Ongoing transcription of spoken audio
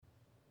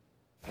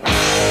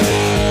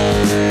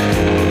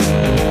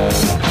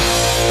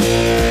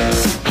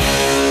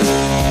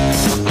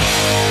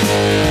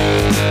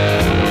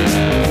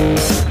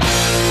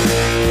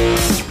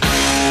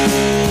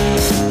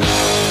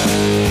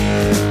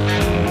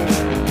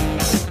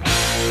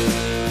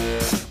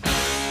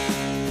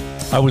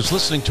I was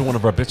listening to one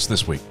of our bits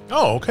this week.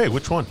 Oh, okay.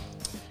 Which one?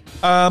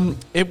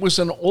 It was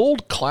an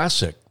old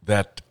classic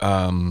that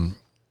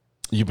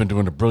you've been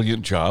doing a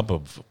brilliant job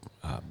of,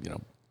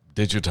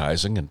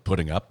 digitizing and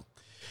putting up.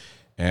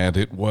 And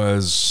it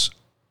was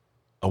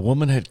a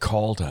woman had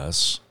called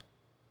us,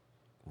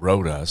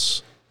 wrote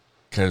us,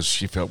 because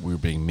she felt we were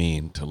being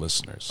mean to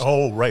listeners.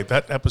 Oh, right.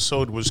 That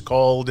episode was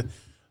called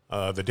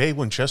The Day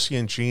When Jesse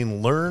and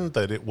Jean Learned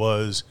That It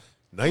Was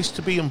Nice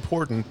to Be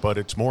Important, but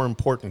It's More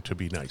Important to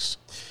Be Nice.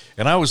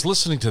 And I was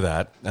listening to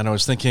that, and I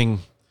was thinking,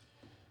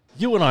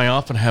 you and I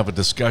often have a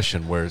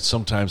discussion where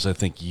sometimes I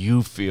think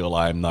you feel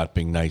I'm not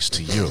being nice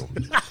to you.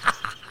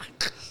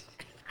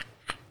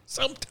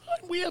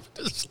 Sometimes we have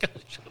a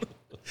discussion.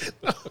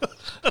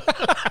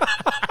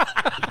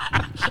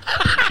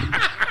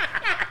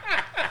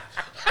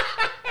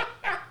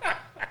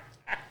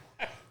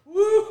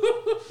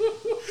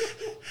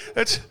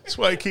 That's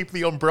why I keep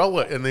the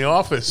umbrella in the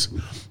office,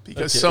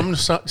 because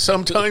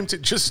sometimes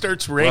it just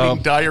starts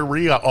raining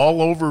diarrhea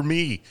all over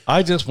me.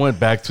 I just went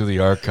back through the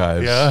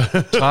archives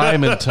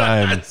time and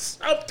time,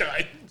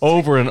 Sometimes.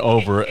 over and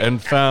over,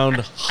 and found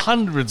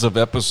hundreds of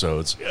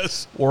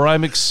episodes where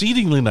I'm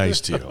exceedingly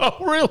nice to you.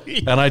 Oh,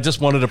 really? And I just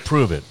wanted to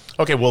prove it.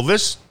 Okay, well,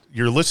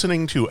 you're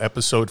listening to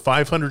episode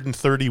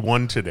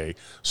 531 today.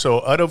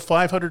 So out of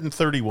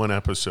 531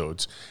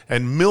 episodes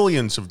and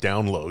millions of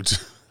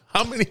downloads,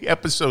 how many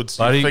episodes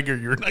do you figure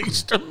you're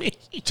nice to me?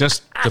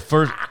 Just the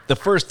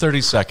first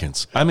 30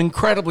 seconds. I'm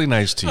incredibly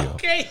nice to you.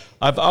 Okay.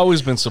 I've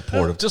always been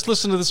supportive. Just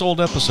listen to this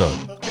old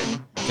episode.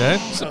 Okay?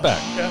 Sit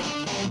back.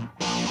 Yeah.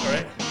 All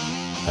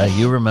right.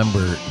 You remember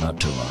not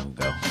too long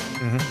ago,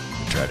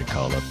 we tried to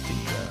call up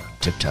the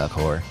TikTok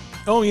whore.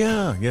 Oh,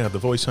 yeah, the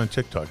voice on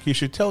TikTok. You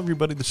should tell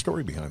everybody the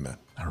story behind that.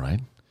 All right.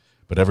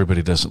 But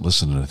everybody doesn't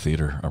listen in a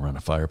theater around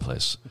a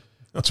fireplace.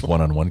 It's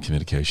one-on-one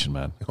communication,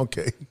 man.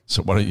 Okay.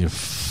 So why don't you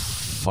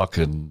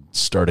fucking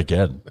start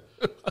again?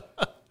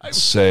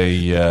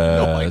 Say,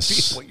 no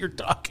idea what you're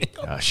talking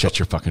about. Shut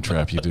your fucking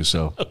trap. You do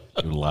so.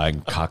 You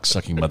lying,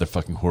 cock-sucking,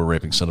 motherfucking,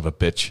 whore-raping son of a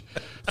bitch.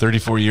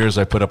 34 years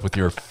I put up with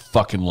your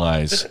fucking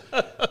lies.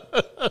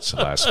 It's the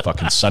last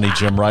fucking Sunny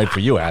Jim ride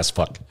for you, ass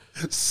fuck.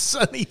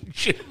 Sunny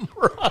Jim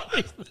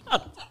ride.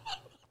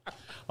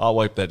 I'll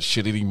wipe that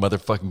shit-eating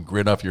motherfucking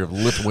grin off your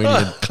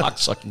Lithuanian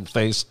cock-sucking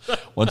face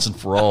once and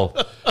for all.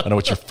 I know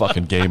what your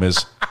fucking game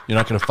is. You're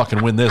not going to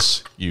fucking win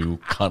this, you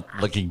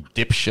cunt-licking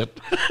dipshit.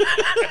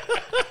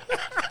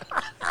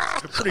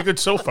 Pretty good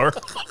so far.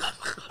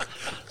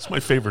 It's my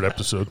favorite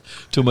episode.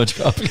 Too much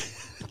coffee.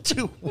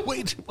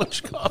 Way too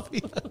much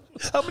coffee.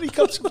 How many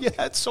cups have you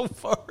had so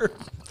far?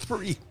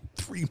 Three,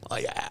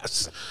 my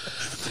ass.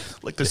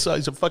 Like the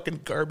size of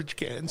fucking garbage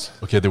cans.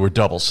 Okay, they were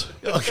doubles.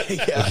 Okay,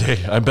 yeah.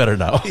 Okay, I'm better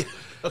now.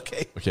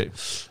 Okay.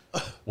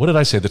 What did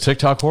I say? The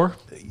TikTok whore?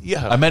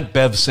 Yeah. I meant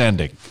Bev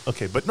Sanding.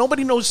 Okay, but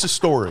nobody knows the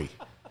story.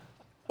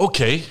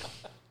 Okay,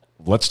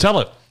 let's tell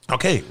it.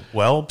 Okay,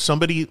 well,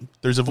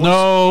 there's a voice.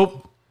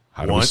 No.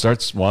 How do we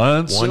start?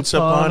 Once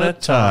upon a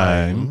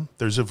time,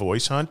 there's a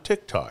voice on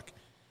TikTok,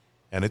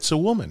 and it's a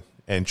woman,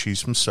 and she's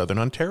from Southern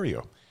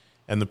Ontario.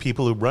 And the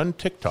people who run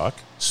TikTok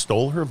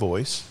stole her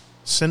voice,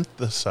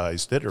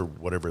 synthesized it, or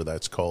whatever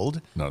that's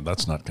called. No,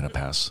 that's not going to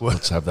pass.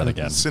 Let's have that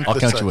again.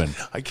 Synthesized. I'll count you in.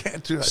 I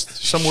can't do that.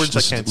 Some words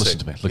I can't say. Listen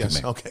to me. Look at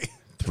me. Okay.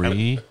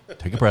 3,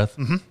 take a breath.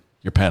 Mm-hmm.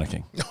 You're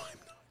panicking. No, I'm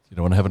not. You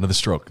don't want to have another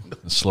stroke.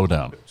 Slow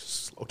down.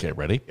 Okay,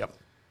 ready? Yep.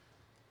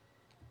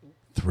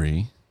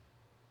 3,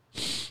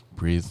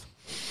 breathe.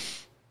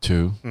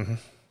 2,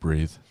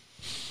 breathe.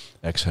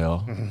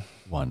 Exhale.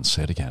 1,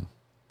 say it again.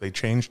 They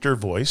changed her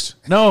voice.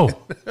 No.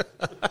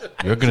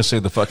 You're going to say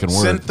the fucking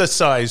word.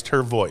 Synthesized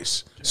her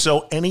voice. Okay.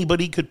 So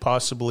anybody could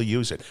possibly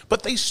use it.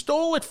 But they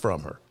stole it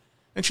from her.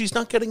 And she's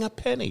not getting a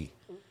penny.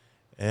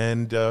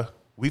 And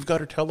we've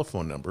got her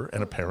telephone number.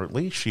 And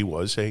apparently she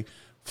was a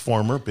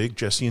former big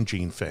Jesse and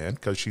Jean fan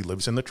because she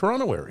lives in the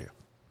Toronto area.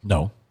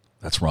 No,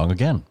 that's wrong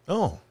again.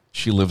 Oh.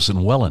 She lives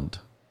in Welland.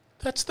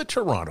 That's the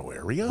Toronto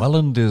area.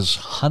 Welland is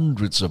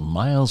hundreds of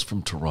miles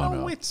from Toronto.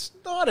 No, it's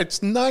not.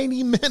 It's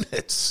 90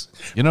 minutes.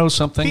 You know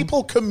something?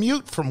 People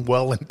commute from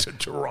Welland to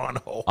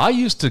Toronto. I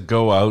used to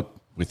go out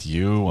with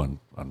you on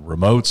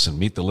remotes and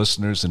meet the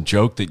listeners and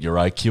joke that your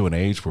IQ and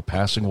age were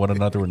passing one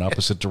another in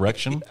opposite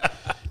direction.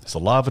 It's the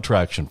law of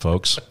attraction,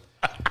 folks.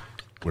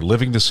 We're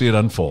living to see it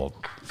unfold.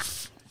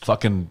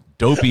 Fucking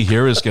Dopey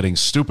here is getting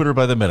stupider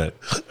by the minute.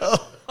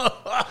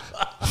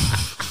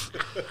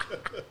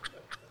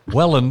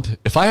 Welland,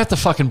 if I have to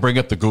fucking bring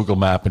up the Google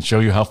map and show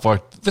you how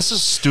far, this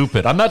is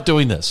stupid. I'm not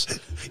doing this.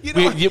 You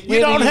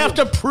don't have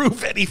to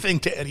prove anything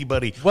to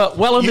anybody. Well,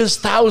 Welland is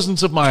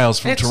thousands of miles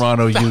from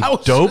Toronto, you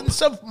dope.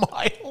 Thousands of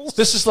miles.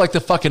 This is like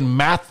the fucking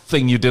math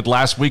thing you did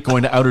last week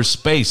going to outer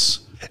space.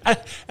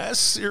 Ask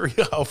Siri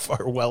how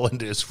far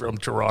Welland is from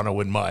Toronto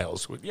in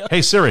miles, would you?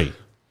 Hey, Siri.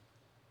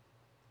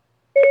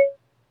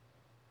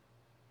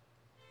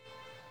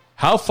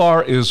 How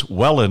far is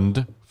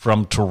Welland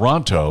from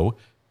Toronto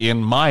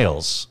in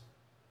miles?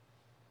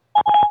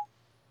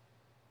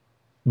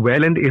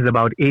 Welland is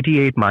about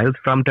 88 miles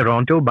from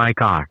Toronto by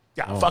car.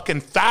 Yeah,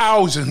 fucking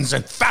thousands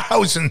and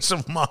thousands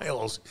of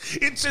miles.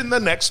 It's in the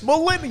next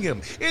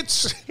millennium.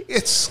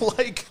 It's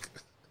like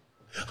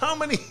how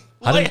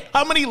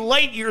many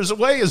light years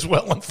away is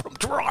Welland from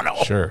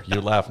Toronto? Sure, you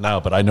laugh now,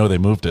 but I know they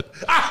moved it.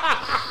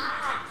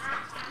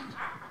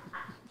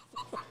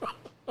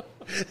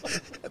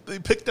 They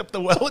picked up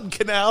the Welland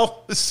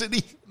Canal, the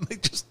city, and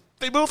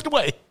they moved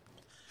away.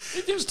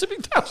 It used to be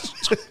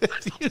thousands.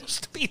 It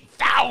used to be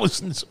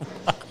thousands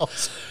of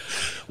miles.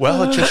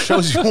 Well, it just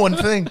shows you one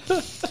thing.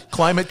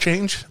 Climate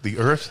change, the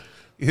Earth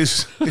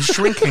is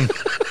shrinking.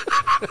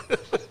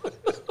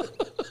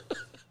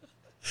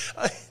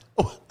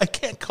 I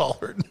can't call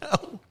her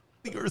now.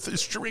 The Earth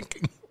is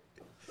shrinking.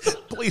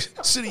 Place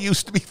city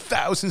used to be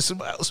thousands of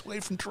miles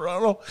away from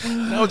Toronto.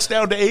 Now it's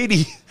down to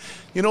 80.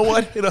 You know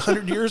what? In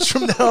 100 years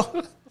from now,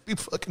 it'll be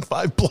fucking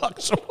 5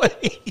 blocks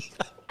away.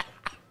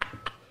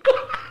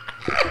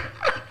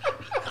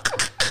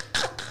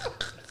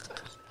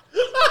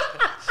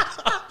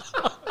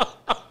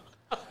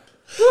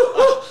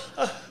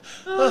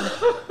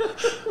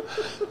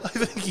 I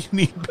think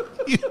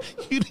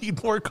you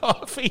need more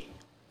coffee.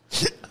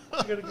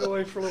 I gotta go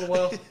away for a little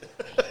while.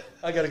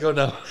 I gotta go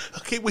now.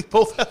 Okay, we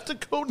both have to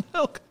go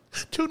now.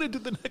 Tune into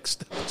the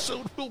next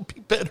episode. We'll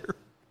be better,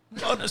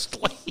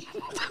 honestly.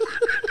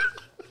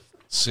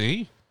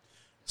 See?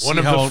 One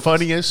of the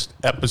funniest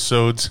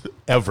episodes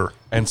ever.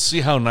 And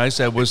see how nice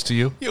that was to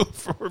you? You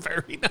were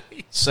very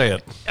nice. Say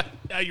it.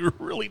 Yeah, you were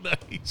really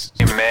nice.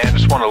 Hey man,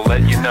 just want to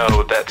let you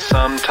know that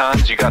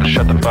sometimes you gotta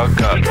shut the fuck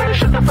up. You gotta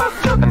shut the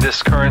fuck up. And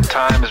this current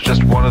time is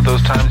just one of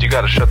those times you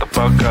gotta shut the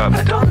fuck up.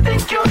 I don't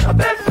think you're a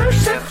bad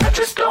person. I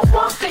just don't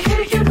want to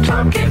hear you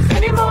talking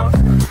anymore.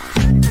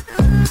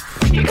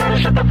 You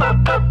gotta shut the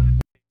fuck up.